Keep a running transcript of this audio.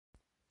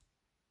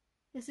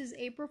This is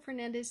April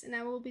Fernandez, and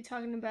I will be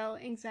talking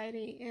about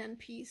anxiety and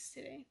peace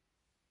today.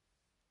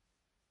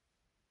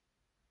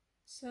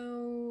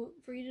 So,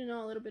 for you to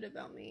know a little bit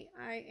about me,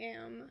 I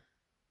am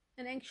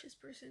an anxious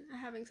person. I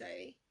have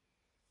anxiety.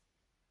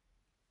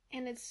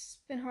 And it's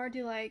been hard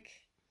to,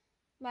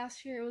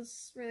 last year it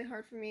was really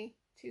hard for me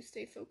to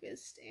stay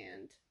focused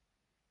and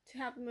to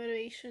have the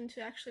motivation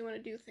to actually want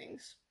to do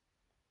things.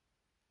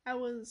 I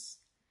was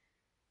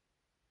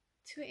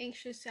too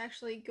anxious to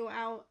actually go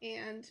out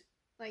and,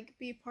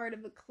 be part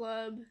of a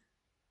club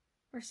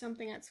or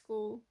something at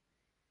school.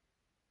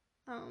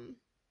 Um,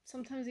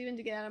 Sometimes even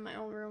to get out of my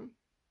own room.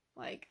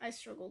 I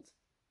struggled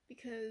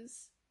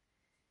because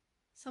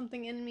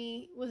something in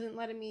me wasn't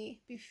letting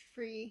me be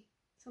free.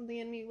 Something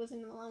in me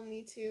wasn't allowing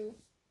me to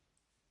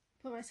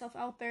put myself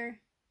out there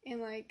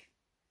and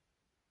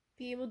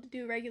be able to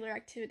do regular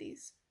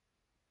activities.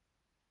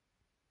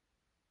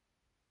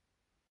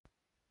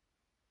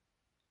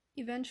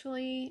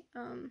 Eventually,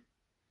 we're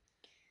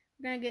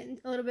gonna get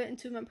a little bit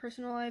into my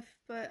personal life,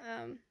 but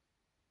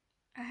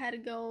I had to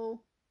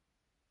go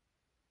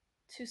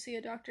to see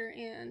a doctor,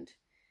 and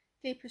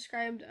they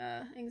prescribed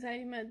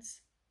anxiety meds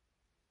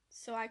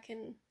so I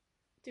can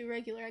do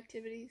regular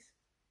activities.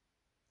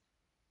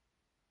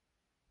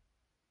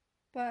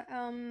 But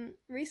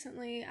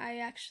recently, I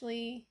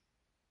actually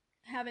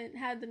haven't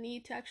had the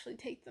need to actually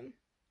take them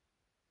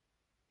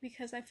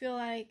because I feel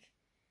like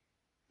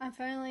I'm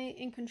finally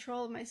in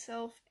control of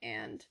myself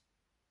and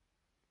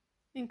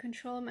in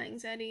control of my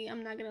anxiety.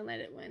 I'm not gonna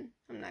let it win.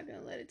 I'm not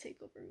gonna let it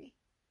take over me.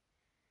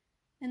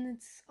 And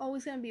it's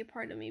always gonna be a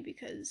part of me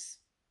because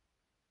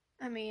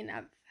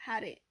I've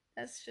had it.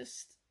 That's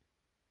just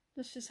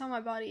how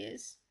my body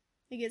is.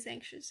 It gets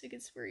anxious, it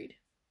gets worried.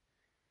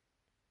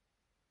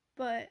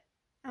 But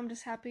I'm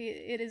just happy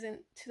it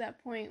isn't to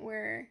that point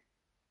where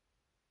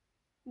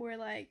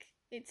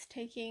it's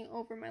taking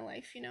over my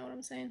life, you know what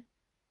I'm saying?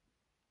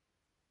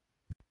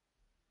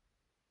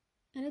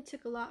 And it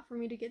took a lot for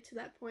me to get to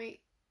that point.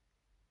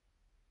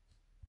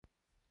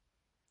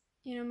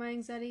 My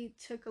anxiety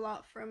took a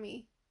lot from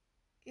me.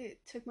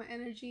 It took my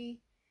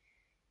energy.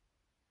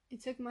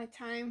 It took my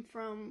time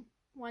from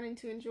wanting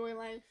to enjoy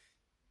life.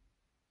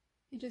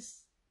 It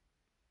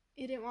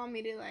didn't want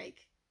me to I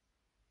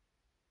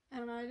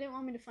don't know, it didn't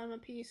want me to find my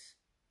peace.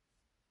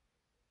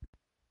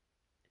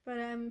 But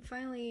I'm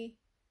finally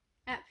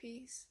at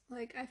peace.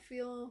 I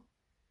feel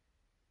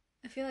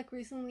like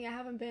recently I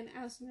haven't been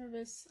as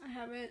nervous. I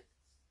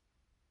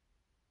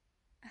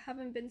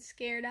haven't been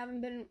scared. I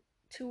haven't been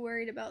too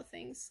worried about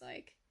things.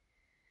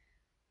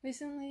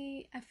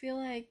 Recently I feel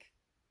like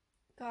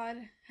God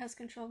has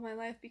control of my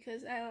life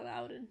because I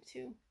allowed him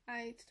to.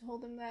 I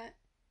told him that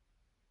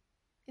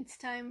it's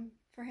time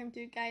for him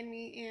to guide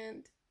me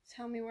and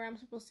tell me where I'm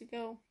supposed to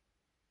go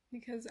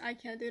because I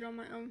can't do it on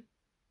my own.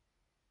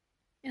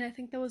 And I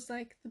think that was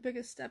the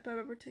biggest step I've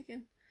ever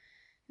taken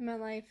in my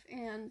life,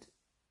 and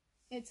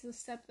it's the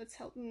step that's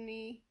helping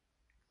me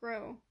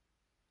grow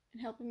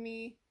and helping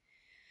me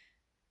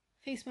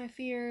face my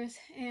fears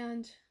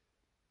and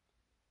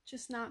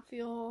just not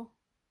feel,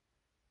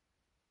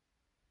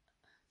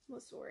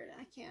 what's the word?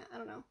 I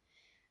don't know,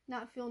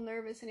 not feel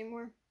nervous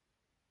anymore.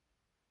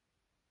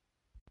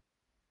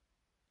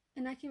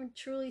 And I can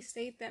truly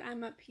state that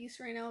I'm at peace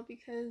right now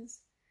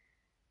because,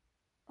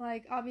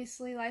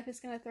 obviously, life is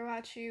going to throw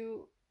at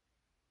you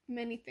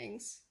many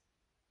things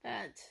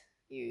that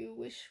you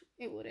wish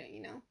it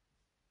wouldn't.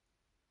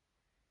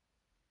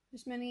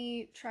 There's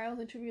many trials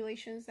and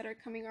tribulations that are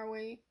coming our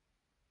way.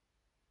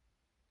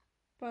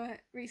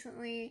 But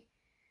recently,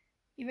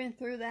 even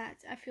through that,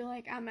 I feel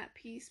like I'm at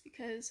peace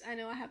because I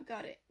know I have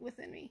God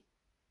within me.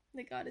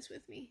 That God is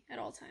with me at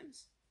all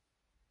times.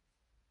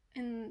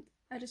 And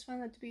I just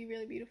find that to be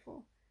really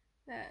beautiful.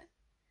 That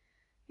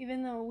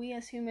even though we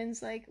as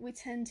humans, we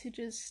tend to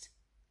just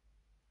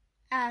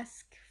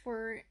ask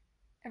for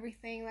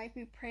everything,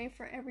 we pray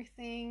for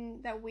everything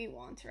that we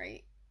want,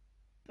 right?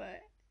 But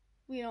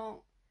we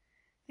don't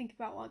think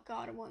about what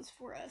God wants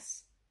for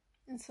us.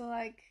 And so,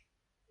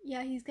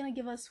 yeah, he's gonna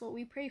give us what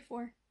we pray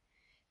for,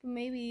 but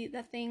maybe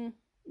that thing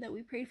that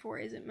we prayed for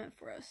isn't meant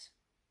for us.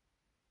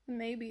 And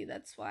maybe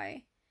that's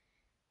why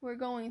we're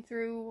going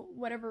through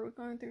whatever we're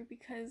going through,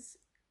 because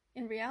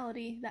in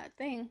reality, that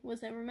thing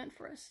was never meant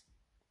for us.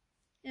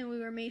 And we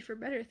were made for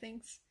better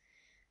things.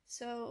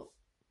 So,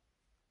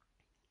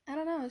 I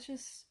don't know, it's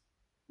just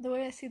the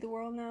way I see the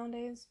world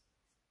nowadays.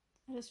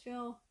 I just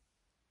feel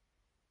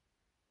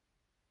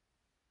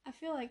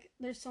like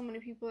there's so many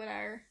people that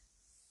are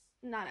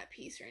not at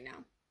peace right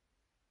now.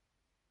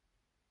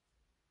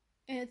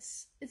 And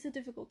it's a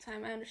difficult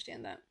time, I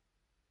understand that.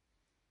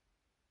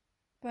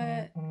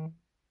 But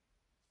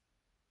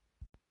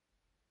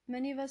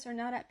many of us are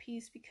not at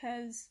peace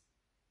because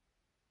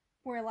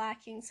we're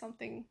lacking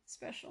something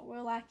special.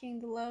 We're lacking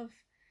the love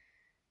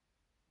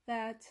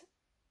that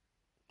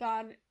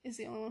God is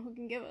the only one who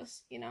can give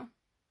us,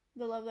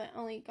 the love that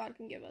only God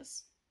can give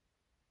us.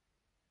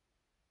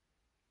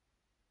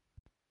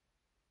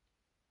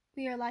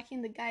 We are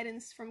lacking the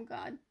guidance from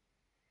God.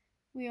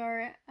 We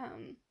are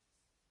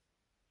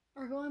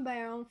or going by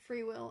our own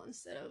free will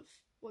instead of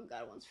what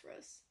God wants for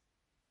us.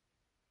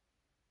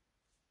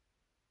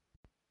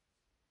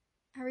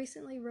 I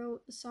recently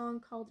wrote a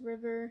song called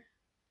River,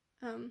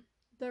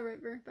 The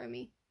River by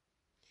me.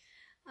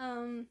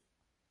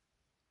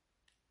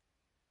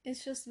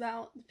 It's just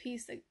about the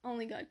peace that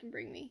only God can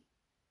bring me.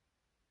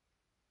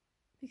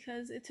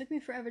 Because it took me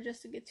forever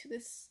just to get to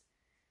this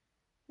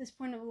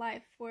point of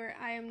life where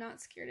I am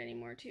not scared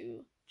anymore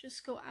to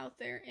just go out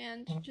there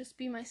and just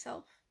be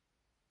myself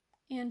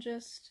and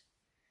just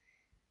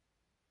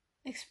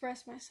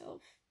express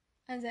myself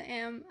as I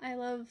am. I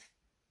love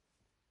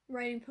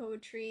writing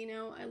poetry,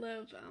 I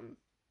love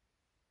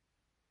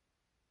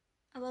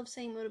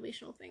saying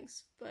motivational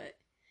things, but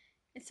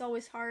it's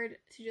always hard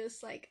to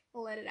just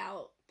let it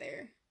out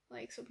there,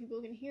 so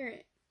people can hear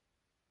it.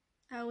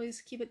 I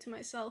always keep it to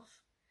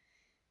myself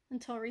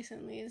until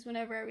recently is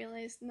whenever I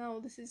realized, no,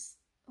 this is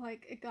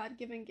a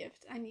God-given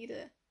gift. I need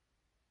to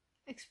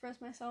express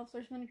myself.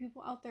 There's many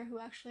people out there who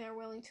actually are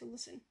willing to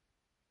listen.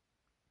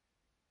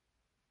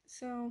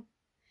 So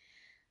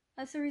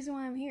that's the reason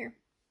why I'm here.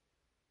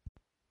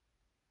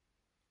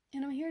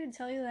 And I'm here to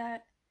tell you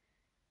that,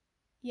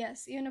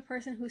 yes, even a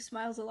person who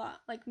smiles a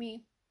lot, like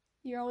me,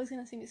 you're always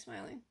going to see me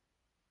smiling.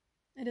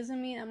 It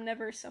doesn't mean I'm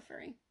never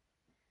suffering.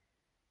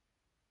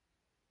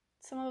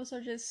 Some of us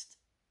are just,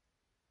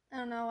 I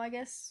don't know, I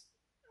guess,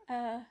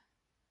 I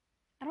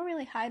don't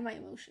really hide my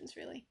emotions,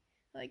 really.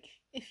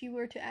 If you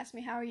were to ask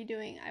me, how are you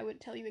doing, I would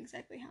tell you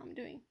exactly how I'm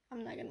doing.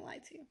 I'm not gonna lie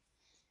to you.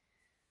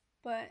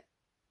 But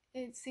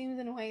it seems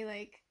in a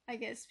way I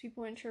guess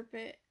people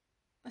interpret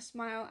a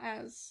smile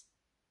as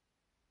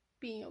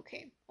being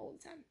okay all the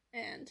time.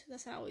 And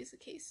that's not always the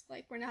case.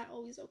 We're not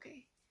always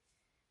okay.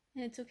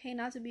 And it's okay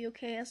not to be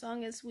okay as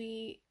long as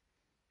we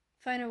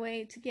find a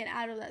way to get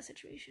out of that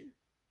situation.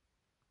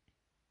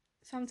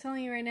 So I'm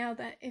telling you right now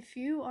that if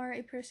you are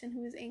a person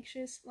who is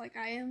anxious like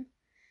I am,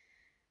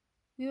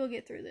 we will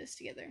get through this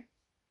together.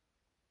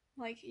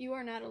 You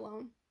are not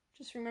alone.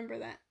 Just remember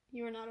that.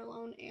 You are not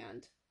alone,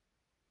 and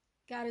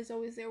God is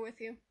always there with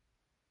you.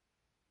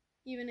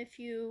 Even if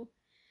you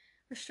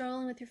are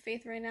struggling with your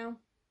faith right now.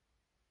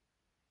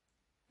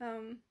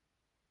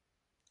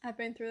 I've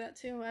been through that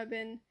too.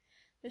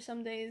 There's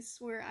some days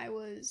where I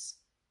was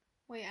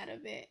way out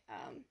of it.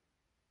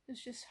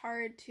 It's just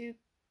hard to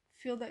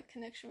feel that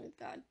connection with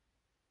God.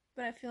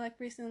 But I feel like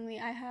recently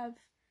I have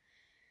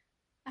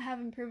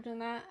improved on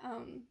that.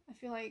 I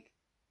feel like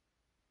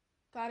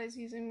God is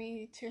using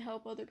me to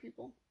help other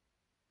people.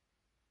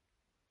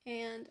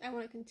 And I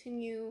want to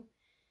continue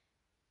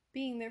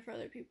being there for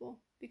other people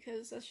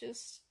because I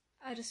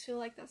just feel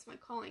like that's my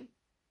calling.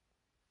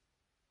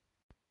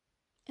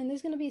 And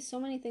there's going to be so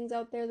many things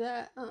out there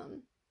that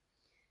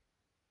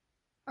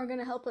are going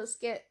to help us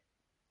get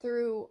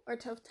through our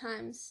tough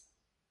times.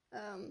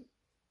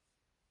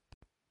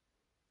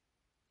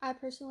 I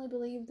personally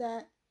believe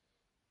that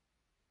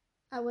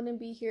I wouldn't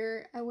be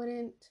here, I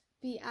wouldn't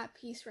be at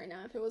peace right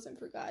now if it wasn't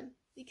for God,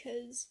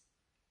 because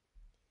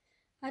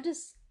I've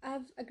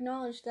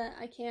acknowledged that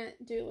I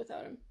can't do it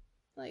without him.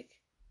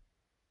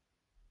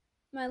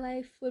 My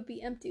life would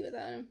be empty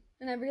without him.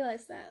 And I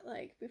realized that,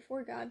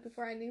 before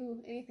I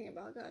knew anything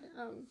about God,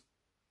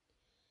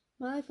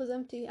 my life was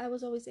empty. I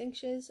was always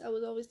anxious, I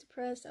was always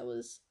depressed, I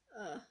don't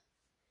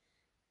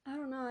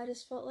know, I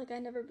just felt like I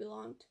never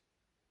belonged.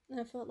 And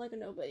I felt like a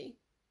nobody.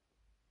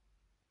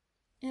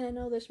 And I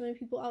know there's many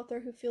people out there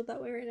who feel that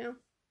way right now.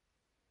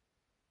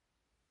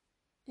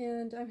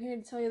 And I'm here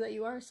to tell you that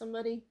you are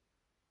somebody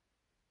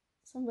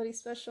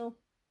special,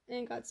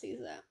 and God sees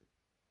that.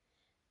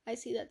 I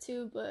see that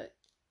too, but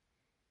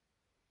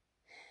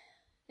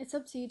it's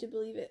up to you to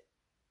believe it.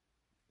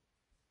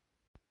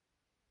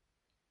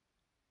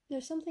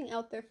 There's something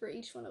out there for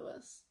each one of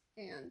us,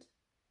 and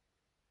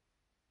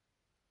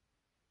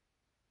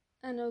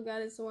I know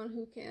God is the one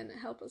who can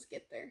help us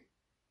get there.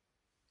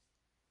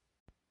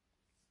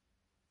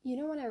 You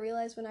know when I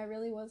realized when I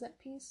really was at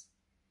peace?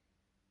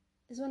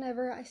 Is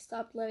whenever I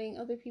stopped letting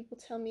other people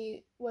tell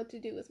me what to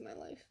do with my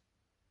life.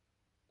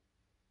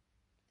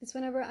 It's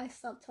whenever I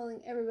stopped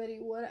telling everybody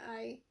what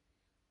I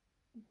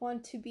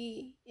want to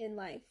be in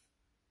life.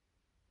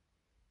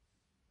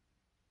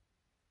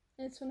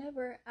 It's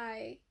whenever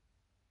I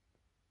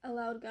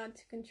allowed God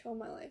to control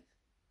my life.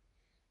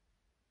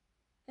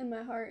 And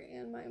my heart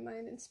and my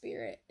mind and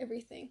spirit,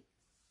 everything.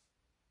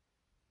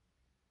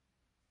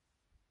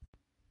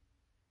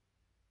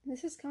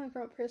 This is coming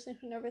from a person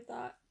who never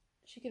thought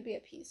she could be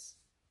at peace.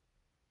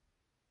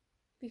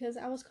 Because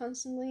I was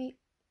constantly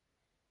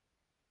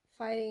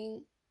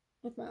fighting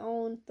with my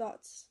own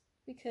thoughts.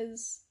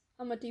 Because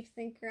I'm a deep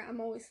thinker, I'm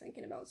always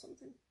thinking about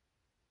something.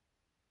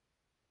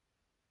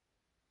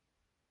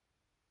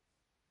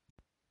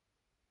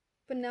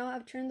 But now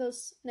I've turned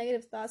those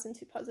negative thoughts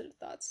into positive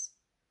thoughts.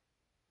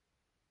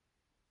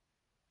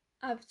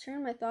 I've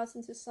turned my thoughts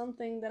into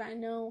something that I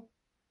know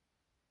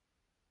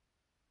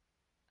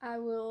I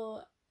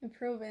will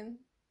improve in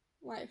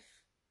life.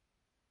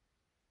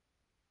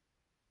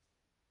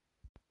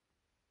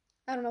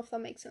 I don't know if that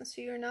makes sense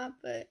to you or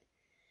not, but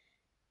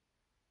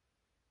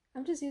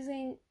I'm just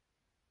using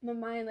my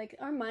mind, like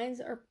our minds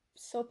are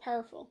so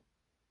powerful.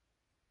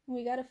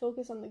 We got to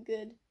focus on the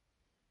good.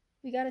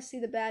 We got to see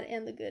the bad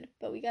and the good,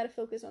 but we got to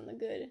focus on the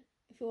good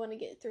if we want to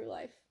get through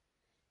life.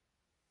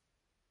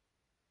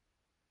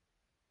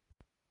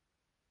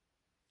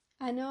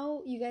 I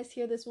know you guys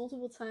hear this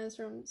multiple times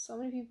from so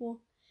many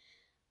people.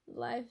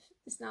 Life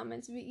is not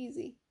meant to be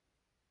easy.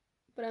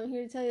 But I'm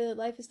here to tell you that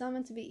life is not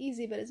meant to be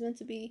easy, but it's meant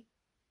to be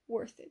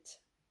worth it.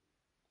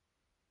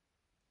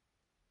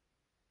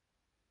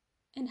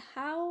 And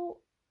how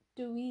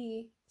do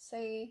we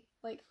say,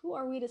 like, who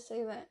are we to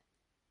say that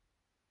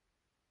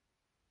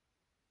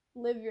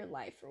live your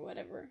life or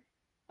whatever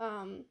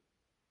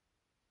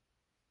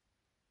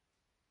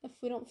if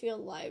we don't feel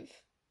alive?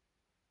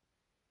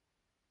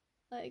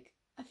 Like,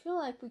 I feel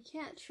like we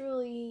can't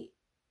truly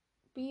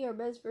be our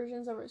best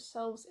versions of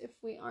ourselves if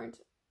we aren't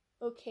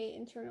okay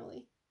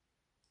internally.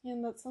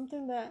 And that's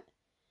something that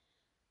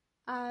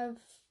I've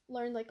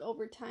learned like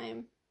over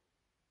time.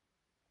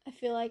 I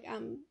feel like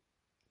I'm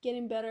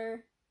getting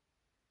better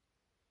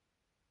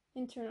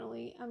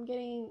internally. I'm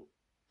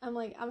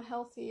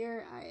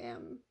healthier.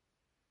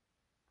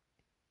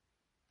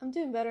 I'm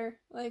doing better,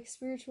 like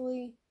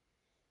spiritually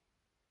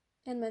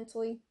and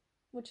mentally,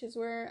 which is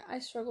where I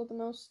struggle the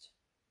most.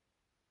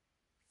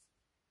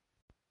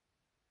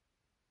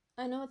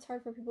 I know it's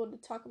hard for people to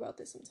talk about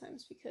this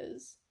sometimes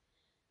because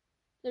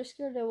they're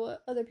scared of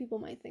what other people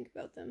might think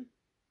about them.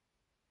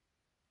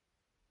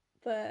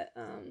 But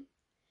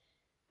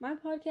my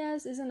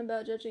podcast isn't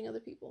about judging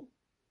other people.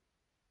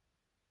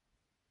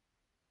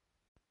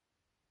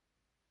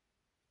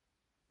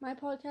 My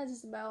podcast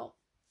is about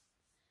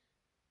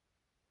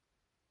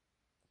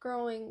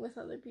growing with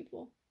other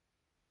people.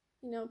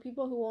 You know,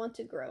 people who want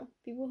to grow,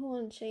 people who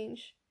want to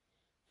change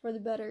for the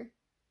better.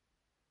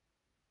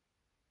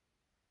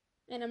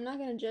 And I'm not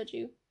going to judge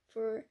you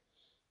for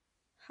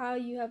how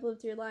you have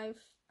lived your life,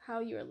 how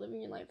you are living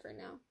your life right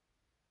now.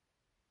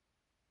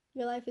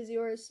 Your life is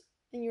yours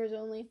and yours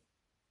only.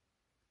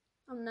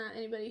 I'm not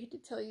anybody to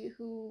tell you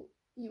who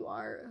you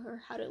are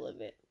or how to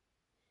live it.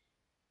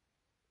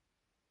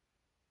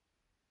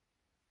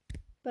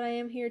 But I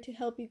am here to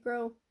help you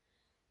grow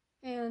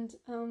and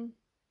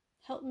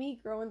help me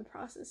grow in the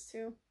process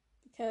too,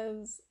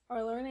 because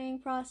our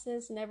learning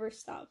process never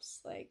stops.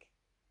 Like,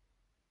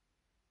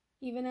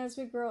 even as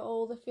we grow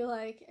old, I feel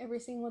like every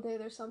single day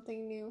there's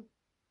something new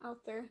out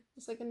there.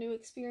 It's like a new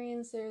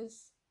experience.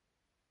 There's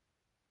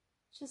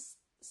just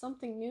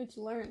something new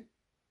to learn.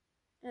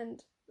 And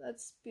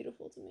that's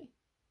beautiful to me.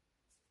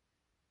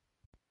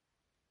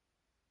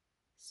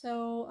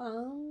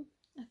 So,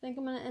 I think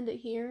I'm gonna end it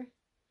here.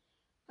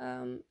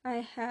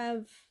 I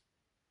have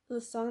the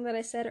song that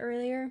I said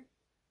earlier.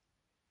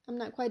 I'm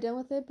not quite done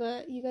with it,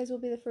 but you guys will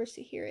be the first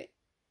to hear it.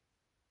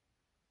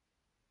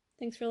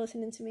 Thanks for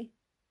listening to me.